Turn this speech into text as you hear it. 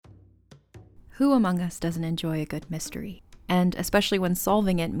Who among us doesn't enjoy a good mystery? And especially when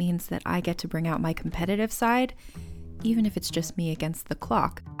solving it means that I get to bring out my competitive side, even if it's just me against the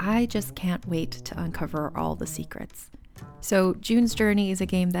clock. I just can't wait to uncover all the secrets. So June's Journey is a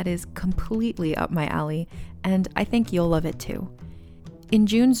game that is completely up my alley, and I think you'll love it too. In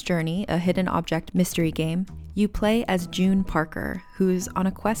June's Journey, a hidden object mystery game, you play as June Parker, who's on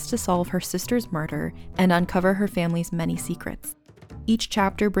a quest to solve her sister's murder and uncover her family's many secrets. Each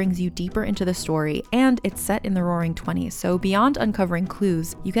chapter brings you deeper into the story, and it's set in the Roaring Twenties, so beyond uncovering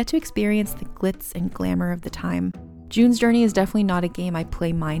clues, you get to experience the glitz and glamour of the time. June's Journey is definitely not a game I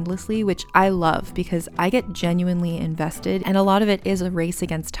play mindlessly, which I love because I get genuinely invested, and a lot of it is a race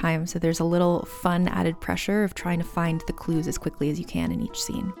against time, so there's a little fun added pressure of trying to find the clues as quickly as you can in each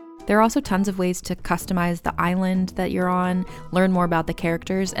scene. There are also tons of ways to customize the island that you're on, learn more about the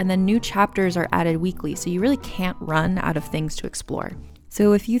characters, and then new chapters are added weekly, so you really can't run out of things to explore.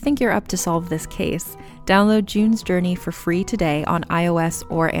 So if you think you're up to solve this case, download June's Journey for free today on iOS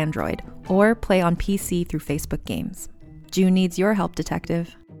or Android, or play on PC through Facebook Games. June needs your help,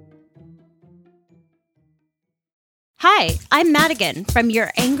 detective. Hi, I'm Madigan from Your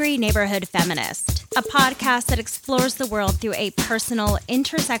Angry Neighborhood Feminist, a podcast that explores the world through a personal,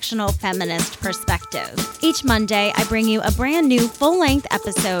 intersectional feminist perspective. Each Monday, I bring you a brand new full-length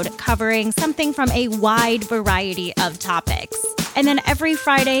episode covering something from a wide variety of topics. And then every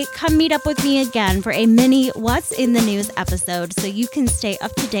Friday, come meet up with me again for a mini What's in the News episode so you can stay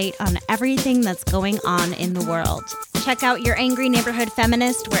up to date on everything that's going on in the world. Check out Your Angry Neighborhood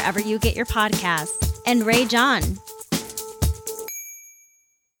Feminist wherever you get your podcasts. And Ray John.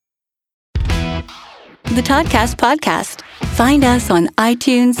 The Toddcast Podcast. Find us on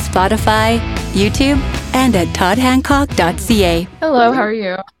iTunes, Spotify, YouTube, and at toddhancock.ca. Hello, how are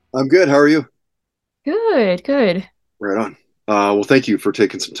you? I'm good. How are you? Good. Right on. Well, thank you for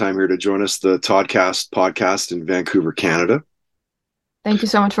taking some time here to join us, the Toddcast Podcast in Vancouver, Canada. Thank you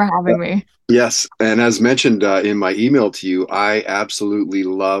so much for having me. Yes. And as mentioned in my email to you, I absolutely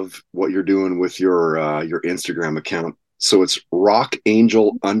love what you're doing with your Instagram account. So it's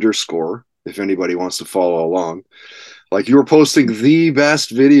rockangel_. If anybody wants to follow along, like you were posting the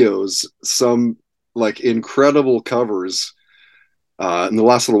best videos, some like incredible covers. In the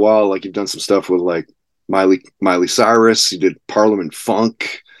last little while, like you've done some stuff with like Miley Cyrus. You did Parliament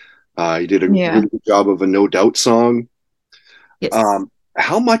Funk. You did a really good job of a No Doubt song. Yes.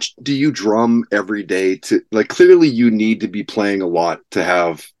 How much do you drum every day? To like, clearly you need to be playing a lot to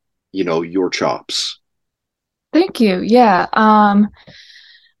have, your chops. Thank you. Yeah.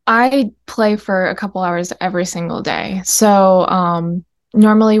 I play for a couple hours every single day. So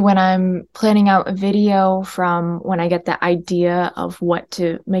normally when I'm planning out a video, from when I get the idea of what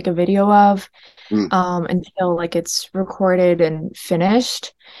to make a video of until like it's recorded and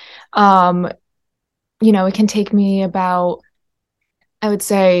finished, it can take me about, I would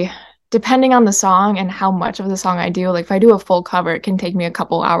say, depending on the song and how much of the song I do, like if I do a full cover, it can take me a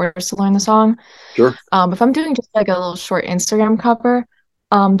couple hours to learn the song. Sure. If I'm doing just like a little short Instagram cover,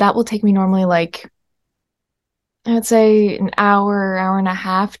 that will take me normally like, I would say an hour and a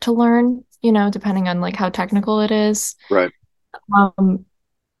half to learn, depending on like how technical it is. Right. But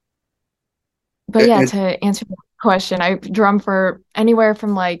yeah, to answer the question, I drum for anywhere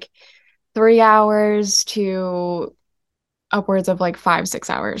from like 3 hours to upwards of like 5-6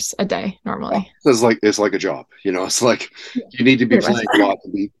 hours a day normally. It's like a job, it's like you need to be playing a lot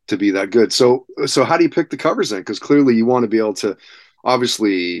to be that good. So how do you pick the covers then? Because clearly you want to be able to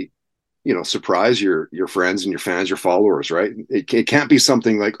obviously, surprise your friends and your fans, your followers, right? It can't be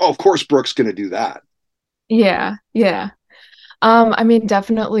something like, oh, of course Brooke's going to do that. Yeah. I mean,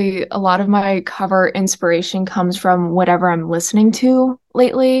 definitely a lot of my cover inspiration comes from whatever I'm listening to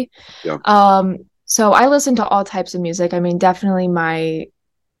lately. Yeah. So I listen to all types of music. I mean, definitely my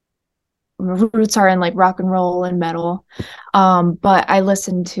roots are in like rock and roll and metal. But I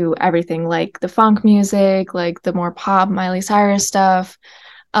listen to everything, like the funk music, like the more pop Miley Cyrus stuff,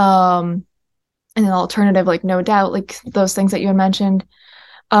 and then alternative, like No Doubt, like those things that you had mentioned.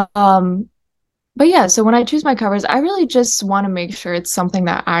 But yeah, so when I choose my covers, I really just want to make sure it's something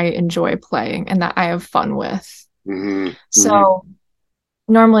that I enjoy playing and that I have fun with. Mm-hmm. So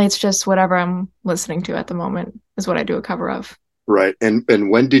normally it's just whatever I'm listening to at the moment is what I do a cover of. Right. And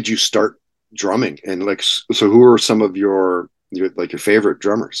when did you start drumming? And like, so who are some of your favorite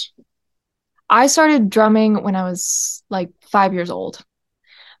drummers? I started drumming when I was like 5 years old.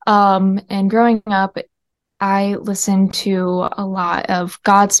 And growing up, I listened to a lot of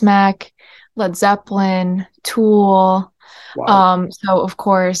Godsmack, Led Zeppelin, Tool. Wow. So of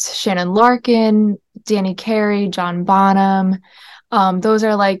course, Shannon Larkin, Danny Carey, John Bonham. Those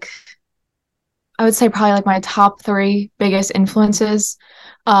are like I would say probably like my top three biggest influences.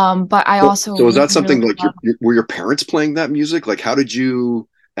 But I also So is that really something like love. were your parents playing that music? Like, how did you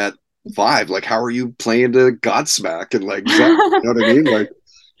at 5? Like, how are you playing to Godsmack and like Zepp? You know what I mean? Like,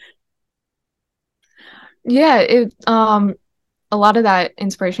 Yeah, it a lot of that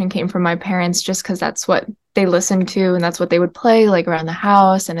inspiration came from my parents just because that's what they listened to and that's what they would play like around the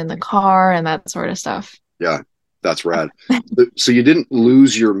house and in the car and that sort of stuff. yeah, that's rad. So you didn't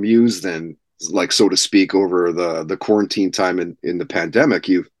lose your muse then, like so to speak, over the quarantine time in the pandemic.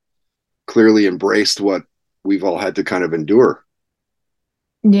 You've clearly embraced what we've all had to kind of endure.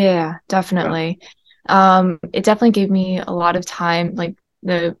 Yeah, Yeah. definitely. It definitely gave me a lot of time, like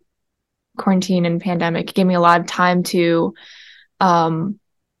the quarantine and pandemic gave me a lot of time to um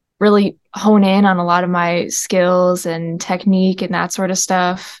really hone in on a lot of my skills and technique and that sort of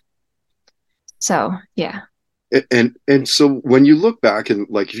stuff. So, yeah. And so when you look back and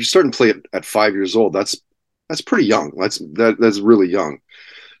like if you start and play it at 5 years old, that's pretty young. That's really young.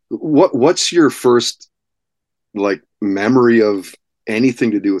 What's your first like memory of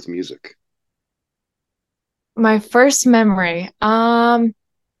anything to do with music? My first memory.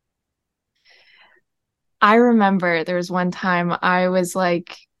 I remember there was one time I was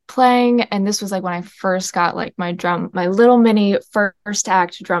like playing, and this was like when I first got like my little mini first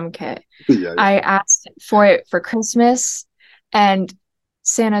act drum kit. Yeah, yeah. I asked for it for Christmas, and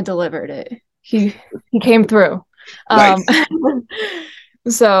Santa delivered it. He came through. Um, Nice.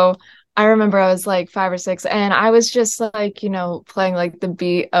 so I remember I was like 5 or 6, and I was just like, playing like the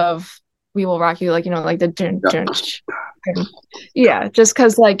beat of "We Will Rock You," like like the dun, Yeah. dun, yeah, just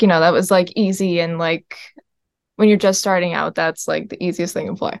because like that was like easy and like when you're just starting out, that's like the easiest thing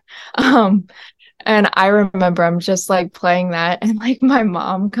to play. Um, and I remember I'm just like playing that, and like my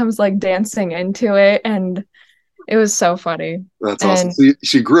mom comes like dancing into it, and it was so funny. That's awesome. And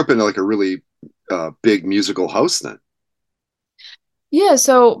So you grew up in like a really big musical house then. yeah,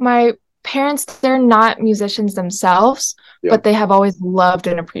 so my parents, they're not musicians themselves, Yeah, but they have always loved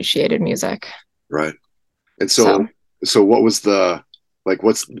and appreciated music. right. And So, so what was the like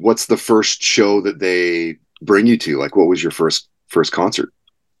what's the first show that they bring you to? Like what was your first concert?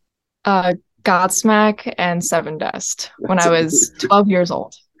 uh, Godsmack and Seven Dust when That's I was 12 years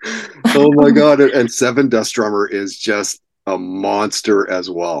old. oh my god! And Seven Dust Drummer is just a monster as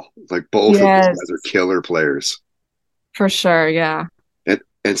well. Like both of those Yes, guys are killer players. for sure. Yeah.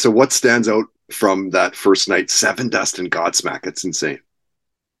 And so what stands out from that first night? Seven Dust and Godsmack. It's insane.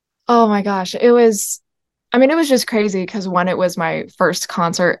 Oh my gosh. I mean, it was just crazy because one, it was my first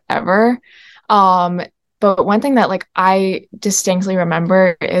concert ever. Um, but one thing that like I distinctly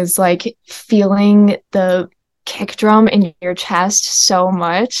remember is like feeling the kick drum in your chest so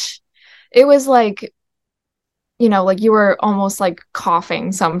much. It was like, like you were almost like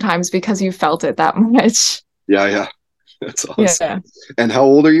coughing sometimes because you felt it that much. Yeah, yeah. That's awesome. Yeah. And how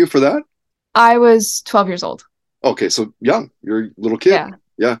old are you for that? I was 12 years old. Okay, so young. You're a little kid. Yeah.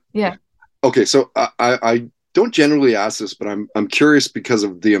 Yeah. Yeah. Okay, so I don't generally ask this, but I'm curious because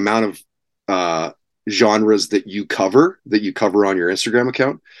of the amount of genres that you cover on your Instagram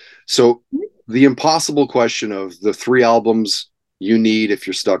account. So the impossible question of the 3 albums you need if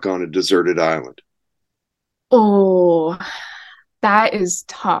you're stuck on a deserted island. Oh, that is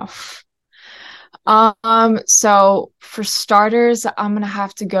tough. So for starters, I'm gonna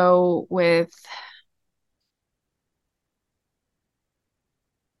have to go with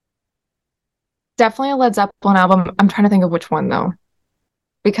definitely a Led Zeppelin album. I'm trying to think of which one though,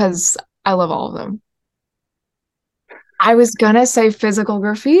 because I love all of them. I was gonna say Physical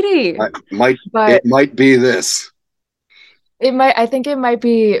Graffiti, I might but it might be this. I think it might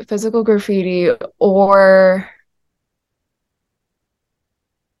be Physical Graffiti or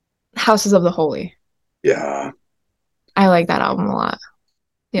Houses of the Holy. Yeah. I like that album a lot.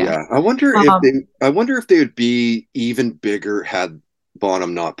 Yeah. Yeah. Um, I wonder if they would be even bigger had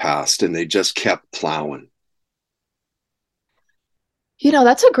Bonham not passed and they just kept plowing.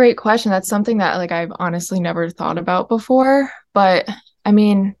 that's a great question. That's something that like I've honestly never thought about before, but I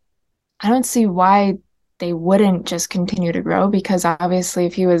mean, I don't see why they wouldn't just continue to grow because obviously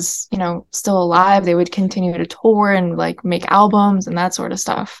if he was, still alive, they would continue to tour and like make albums and that sort of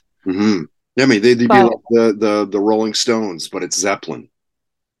stuff. Mm-hmm. Yeah, I mean, they'd be But like the Rolling Stones, but it's Zeppelin.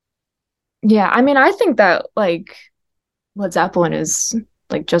 yeah, I mean, I think that like Led Zeppelin is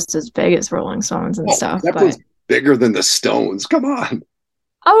like just as big as Rolling Stones and Oh, stuff, but Zeppelin's bigger than the Stones. Come on.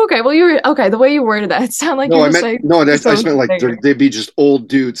 oh, okay. Well, you were okay. The way you worded that, it sounded like you No, I were meant saying no. I so just meant like bigger. they'd be just old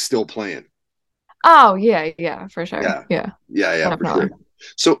dudes still playing. Oh, yeah, yeah, for sure. Yeah, Yeah, yeah, yeah, for definitely. sure.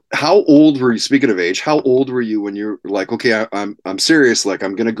 So how old were you, speaking of age, how old were you when you're like, okay, I'm serious, like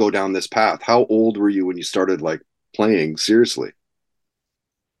I'm gonna go down this path? How old were you when you started like playing seriously?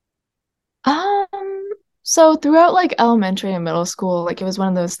 Um, so throughout like elementary and middle school, like it was one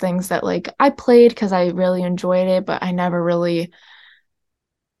of those things that like I played because I really enjoyed it, but I never really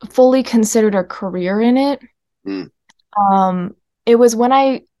fully considered a career in it. Mm, Um, it was when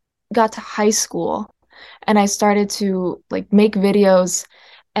I got to high school and I started to like make videos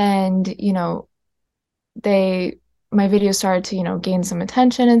and, they my videos started to, gain some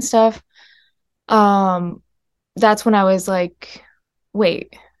attention and stuff. Um, that's when I was like,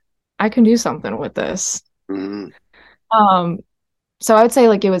 wait, I can do something with this. mm, Um, so I would say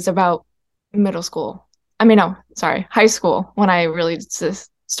like it was about middle school. I mean, no, sorry, high school when I really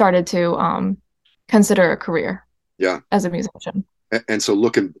just started to consider a career yeah. as a musician. And so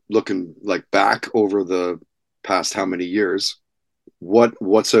looking like back over the past how many years,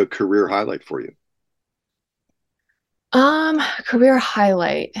 what's a career highlight for you? Career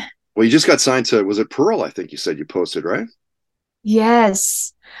highlight. Well, you just got signed to, was it Pearl? I think you said you posted, right?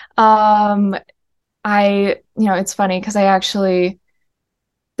 Yes. Um, it's funny because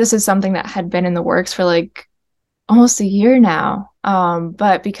this is something that had been in the works for like almost a year now.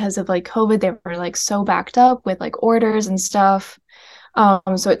 But because of like COVID, they were like so backed up with like orders and stuff.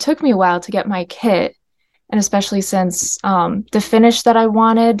 So it took me a while to get my kit, and especially since the finish that I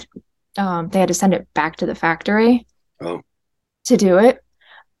wanted, they had to send it back to the factory Oh, to do it.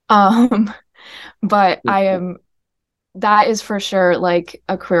 Um, but that is for sure like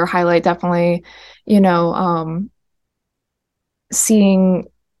a career highlight, definitely, you know, seeing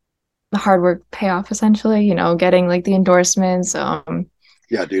the hard work pay off essentially, getting like the endorsements.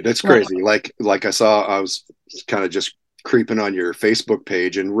 yeah, dude, that's Like, crazy. Like I was kind of just creeping on your Facebook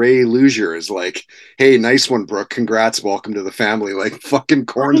page, and Ray Luzier is like, "Hey, nice one, Brooke. Congrats, welcome to the family." Like fucking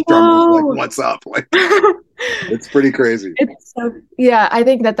I Corn drummers, like, know. what's up? Like, it's pretty crazy. It's so, yeah, I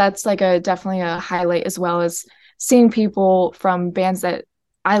think that that's like a definitely a highlight, as well as seeing people from bands that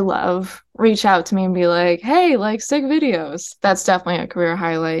I love reach out to me and be like, "Hey, like sick videos." That's definitely a career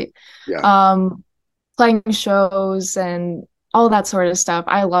highlight. Yeah, Um, Playing shows and all that sort of stuff.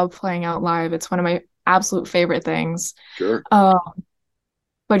 I love playing out live. It's one of my absolute favorite things. sure. Um,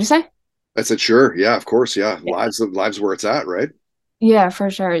 what'd you say? I said, sure. Yeah, of course. Yeah, lives where it's at, right? Yeah, for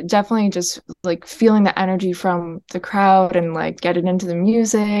sure. Definitely just like feeling the energy from the crowd and like getting into the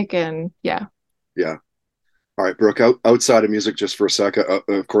music and yeah. Yeah. All right, Brooke. Outside of music, just for a second,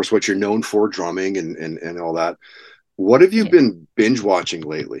 of course, what you're known for, drumming and all that. What have you Yeah. been binge watching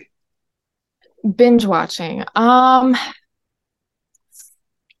lately? Binge watching.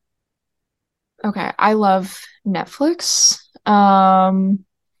 Okay, I love Netflix.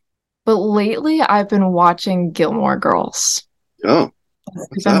 But lately I've been watching Gilmore Girls. Oh, It's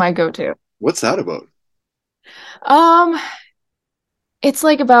what's been that? my go-to. What's that about? Um, it's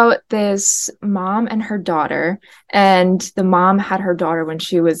like about this mom and her daughter, and the mom had her daughter when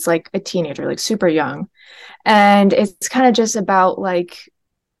she was like a teenager, like super young. And it's kind of just about like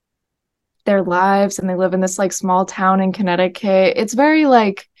their lives, and they live in this like small town in Connecticut. It's very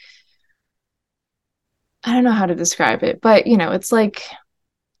like, I don't know how to describe it, but it's like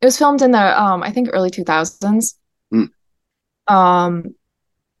it was filmed in the I think early 2000s. Hmm, Um,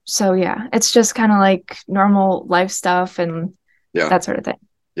 so yeah, it's just kind of like normal life stuff and yeah, that sort of thing.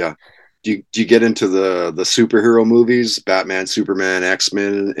 yeah. Do you get into the superhero movies, Batman, Superman,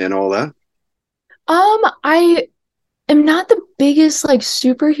 X-Men, and all that? I am not the biggest like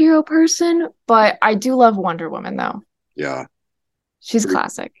superhero person, but I do love Wonder Woman though. Yeah, She's pretty,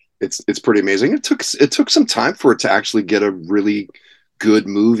 classic. it's pretty amazing. It took some time for it to actually get a really good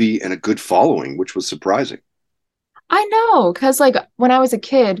movie and a good following, which was surprising. I know, because like when I was a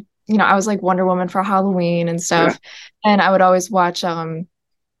kid, I was like Wonder Woman for Halloween and Yeah, stuff, and I would always watch like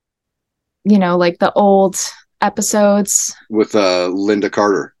the old episodes. with Linda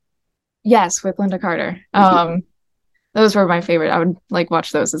Carter. Yes, with Linda Carter. Those were my favorite. I would like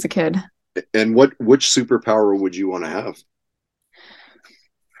watch those as a kid. And which superpower would you want to have?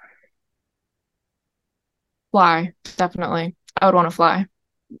 Fly, definitely. I would want to fly.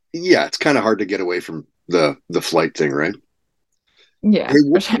 Yeah, it's kind of hard to get away from the flight thing, right? Yeah, Hey,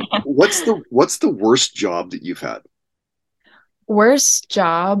 for sure. what's the worst job that you've had? Worst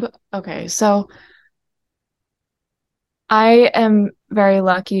job. Okay, so I am very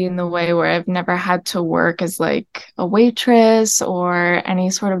lucky in the way where I've never had to work as like a waitress or any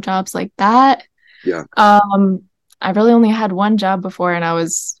sort of jobs like that. Yeah. Um, I really only had one job before, and I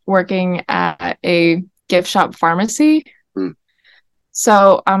was working at a gift shop pharmacy. Hmm.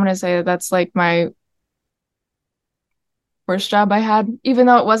 So I'm gonna say that that's like my worst job I had, even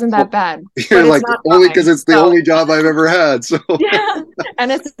though it wasn't that bad. You're But it's like, not only because drumming. it's the So only job I've ever had. So yeah,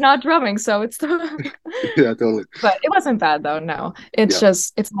 and it's not drumming, so it's the yeah, totally. but it wasn't bad though. No, it's Yeah,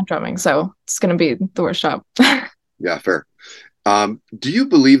 just it's not drumming, so it's gonna be the worst job. yeah, fair. Do you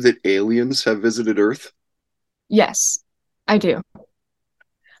believe that aliens have visited Earth? Yes, I do.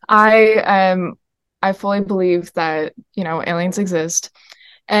 I I fully believe that, aliens exist.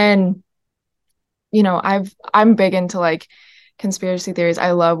 And, I'm big into like conspiracy theories.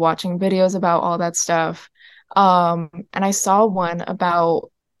 I love watching videos about all that stuff. And I saw one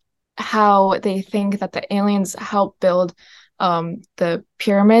about how they think that the aliens helped build the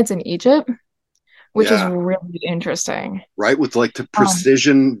pyramids in Egypt, which is Yeah, really interesting. right. With like the Um,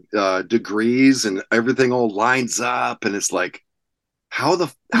 precision degrees and everything all lines up, and it's like, how did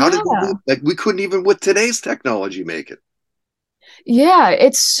they yeah. like we couldn't even with today's technology make it? Yeah,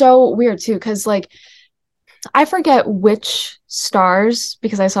 it's so weird too, because like I forget which stars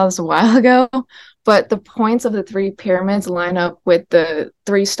because I saw this a while ago, but the points of the three pyramids line up with the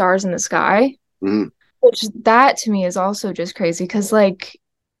three stars in the sky, Mhm, which that to me is also just crazy because like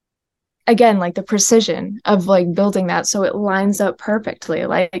again, like the precision of like building that so it lines up perfectly.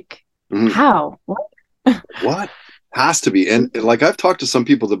 Like mhm. how? What? What has to be? And like I've talked to some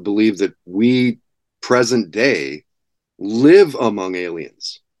people that believe that we present day live among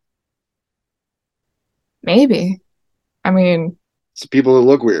aliens. Maybe. I mean, So people that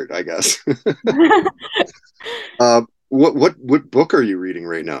look weird, I guess. What book are you reading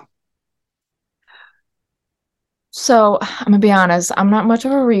right now? so I'm gonna be honest, I'm not much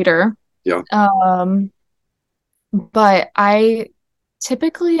of a reader. Yeah, Um, but I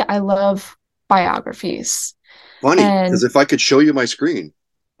love biographies. funny because And if I could show you my screen,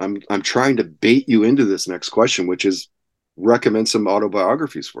 I'm trying to bait you into this next question, which is recommend some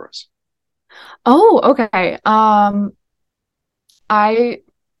autobiographies for us. oh, okay. I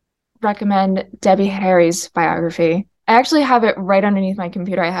recommend Debbie Harry's biography. I actually have it right underneath my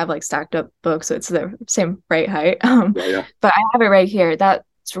computer. I have like stacked up books, so it's the same right height. Yeah, yeah, But I have it right here.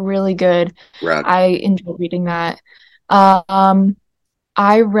 That's really good. rad. I enjoyed reading that. Um,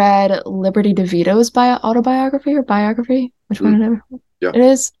 I read Liberty DeVito's autobiography or biography, which Mm, one yeah. it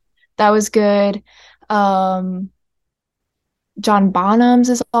is. That was good. Um, John Bonham's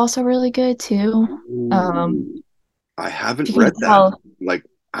is also really good too. Um, Ooh, I haven't if you read can that. tell, Like,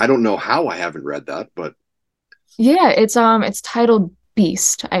 I don't know how I haven't read that, but yeah, it's titled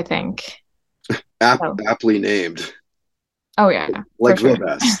Beast, I think. So, aptly named. oh yeah, for Like the sure.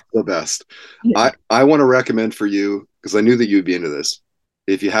 best, the best. Yeah. I want to recommend for you because I knew that you'd be into this.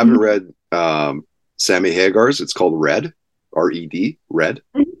 If you haven't Mhm. read Sammy Hagar's, it's called Red, R-E-D, Red.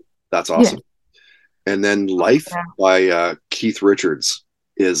 That's Yeah. awesome. And then Life Yeah. by Keith Richards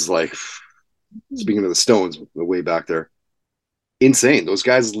is like, speaking of the Stones, way back there, insane. Those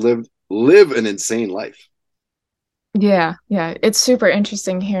guys live an insane life. Yeah, yeah. It's super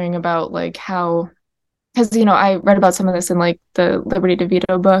interesting hearing about like how, because I read about some of this in like the Liberty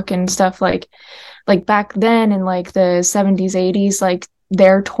DeVito book and stuff like back then in like the 70s, 80s, like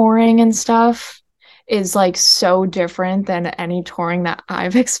their touring and stuff is like so different than any touring that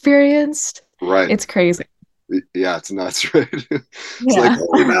I've experienced. Right. It's crazy. Yeah, it's nuts, right? It's like, Yeah.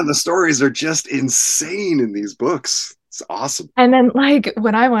 holy man, the stories are just insane in these books. It's awesome. And then like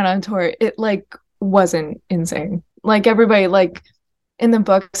when I went on tour, it like wasn't insane. Like everybody like in the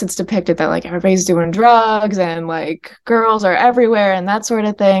books it's depicted that like everybody's doing drugs and like girls are everywhere and that sort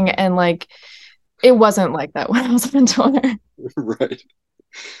of thing. And like it wasn't like that when I was on tour. Right.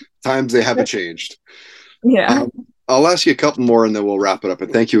 Times they haven't changed. Yeah. Um, I'll ask you a couple more and then we'll wrap it up.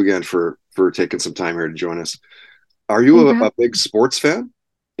 And thank you again for taking some time here to join us. Are you Okay. a big sports fan?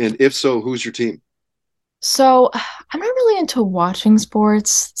 And if so, who's your team? So I'm not really into watching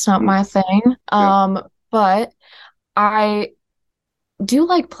sports. It's not Mm, my thing. yeah. But I do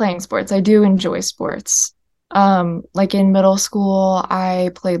like playing sports. I do enjoy sports. Like in middle school,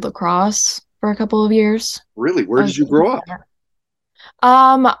 I played lacrosse for a couple of years. Really? Where I did was you grow up?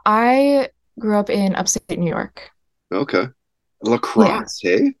 I grew up in upstate New York. Okay. Yeah. Lacrosse,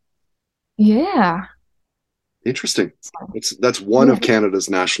 hey? Yeah. Interesting. So, That's one yeah. of Canada's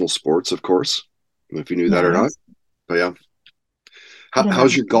national sports, of course. I don't know if you knew that or not. Nice. But yeah. I did not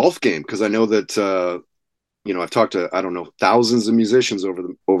How's know your that. golf game? Because I know that I've talked to I don't know thousands of musicians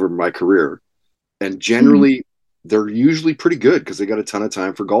over my career, and Mhm. generally they're usually pretty good because they got a ton of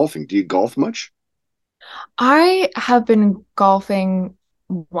time for golfing. Do you golf much? I have been golfing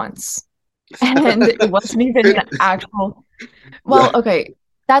once, and it wasn't even an actual. Yeah. Well, okay.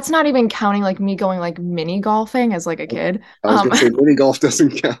 that's not even counting like me going like mini golfing as like a kid. I was gonna say mini golf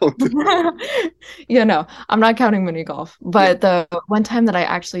doesn't count. Yeah, no, I'm not counting mini golf. But the one time that I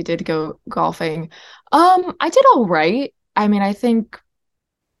actually did go golfing, I did all right. I mean, I think,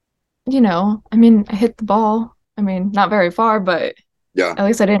 I hit the ball. I mean, not very far, but Yeah. at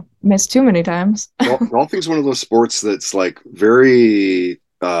least I didn't miss too many times. Golfing's one of those sports that's like very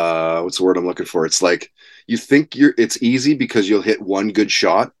what's the word I'm looking for? It's like you think it's easy because you'll hit one good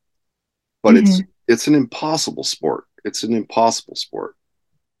shot, but it's an impossible sport. It's an impossible sport.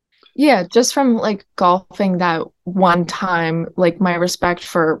 Yeah, just from like golfing that one time, like my respect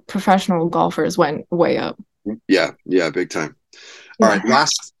for professional golfers went way up. Yeah, big time. All right,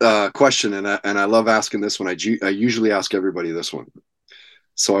 last question, and I love asking this one. I usually ask everybody this one.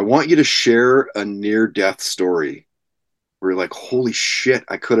 So I want you to share a near-death story where you're like, holy shit,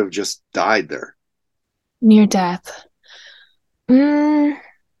 I could have just died there. Near death. Trying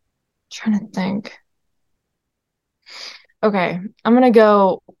to think. Okay, I'm gonna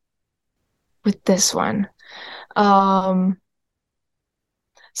go with this one.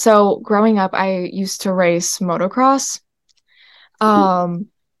 So growing up, I used to race motocross.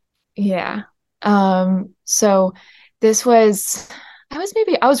 Yeah. So this was,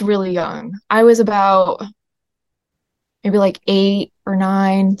 I was really young. I was about maybe like 8 or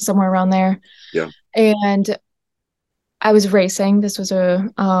 9, somewhere around there. Yeah. And I was racing. This was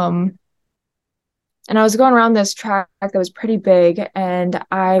and I was going around this track that was pretty big, and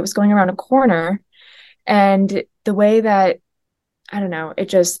I was going around a corner, and the way that, I don't know,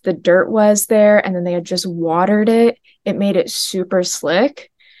 the dirt was there, and then they had just watered it. It made it super slick.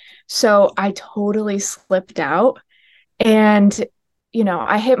 So I totally slipped out, and,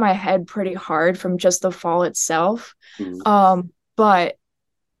 I hit my head pretty hard from just the fall itself. But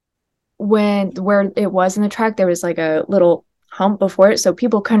where it was in the track, there was like a little hump before it, so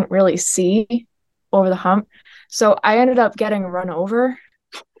people couldn't really see over the hump. So I ended up getting run over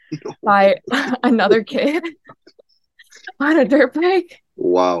by another kid on a dirt bike.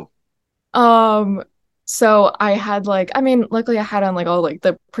 Wow. So I had luckily I had on like all like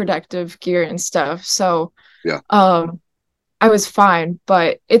the protective gear and stuff. So yeah. I was fine,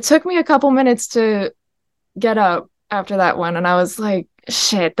 but it took me a couple minutes to get up after that one, and I was like,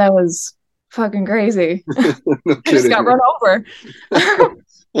 shit, that was fucking crazy. No I just got run over.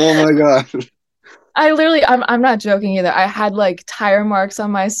 Oh my God. I'm not joking either. I had like tire marks on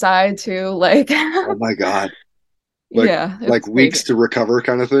my side too. Like, oh my God. Like weeks to recover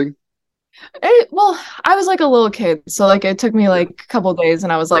kind of thing. Well, I was like a little kid, so like it took me like a couple days,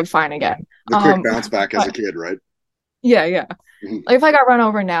 and I was like fine again. The quick bounce back as a kid, right? Yeah. Like if I got run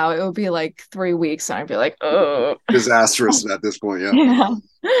over now, it would be like 3 weeks, and I'd be like, oh, disastrous at this point. Yeah.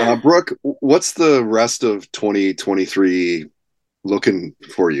 Brooke, what's the rest of 2023 looking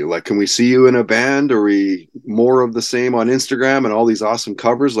for you? Like, can we see you in a band? Are we more of the same on Instagram and all these awesome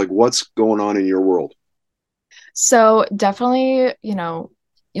covers? Like, what's going on in your world? So definitely, you'll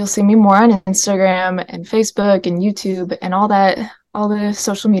see me more on Instagram and Facebook and YouTube and all the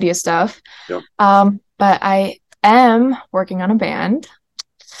social media stuff. Yep. But I am working on a band,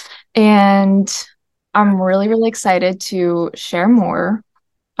 and I'm really, really excited to share more.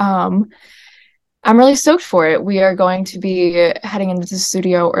 I'm really stoked for it. We are going to be heading into the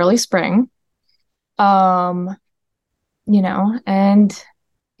studio early spring. And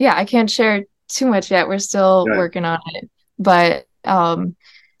yeah, I can't share too much yet. We're still working on it, but I'm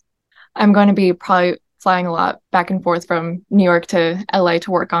going to be probably flying a lot back and forth from New York to LA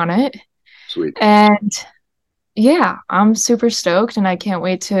to work on it. Sweet. And yeah, I'm super stoked, and I can't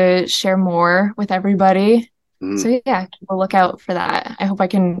wait to share more with everybody. So yeah, keep a lookout for that. I hope I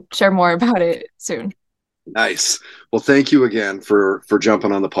can share more about it soon. Nice. Well, thank you again for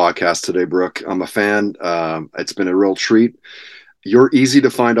jumping on the podcast today, Brooke. I'm a fan. It's been a real treat. You're easy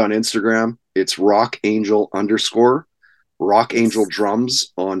to find on Instagram. It's _, Rock Angel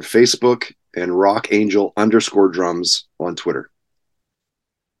Drums on Facebook, and _drums on Twitter.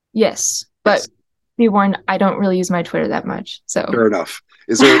 Yes, but be warned, I don't really use my Twitter that much. So fair enough.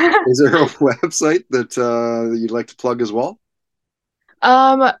 Is there a website that you'd like to plug as well?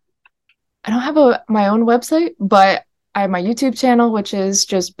 I don't have my own website, but I have my YouTube channel, which is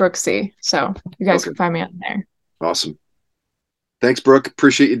just Brooke C. So you guys can find me on there. Awesome. Thanks, Brooke.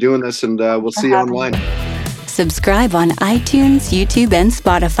 Appreciate you doing this, and we'll see you online. Subscribe on iTunes, YouTube, and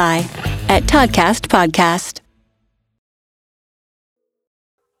Spotify at Toddcast Podcast.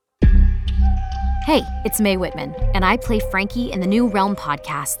 Hey, it's Mae Whitman, and I play Frankie in the new Realm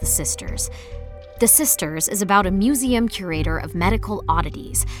podcast, The Sisters. The Sisters is about a museum curator of medical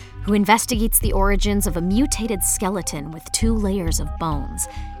oddities who investigates the origins of a mutated skeleton with 2 layers of bones.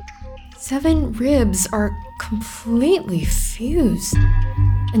 7 ribs are completely fused.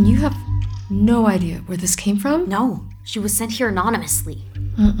 And you have no idea where this came from? No, she was sent here anonymously.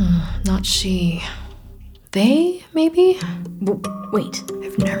 Not she. They, maybe? Wait.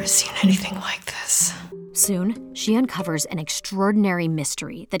 I've never seen anything like this. Soon, she uncovers an extraordinary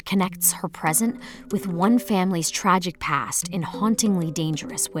mystery that connects her present with one family's tragic past in hauntingly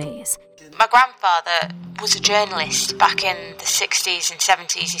dangerous ways. My grandfather was a journalist back in the 60s and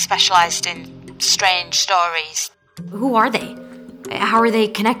 70s. He specialised in strange stories. Who are they? How are they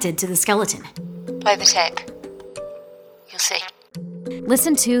connected to the skeleton? Play the tape. You'll see.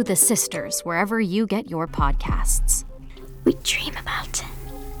 Listen to The Sisters wherever you get your podcasts. We dream about it.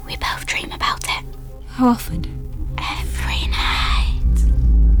 We both dream about it. How often?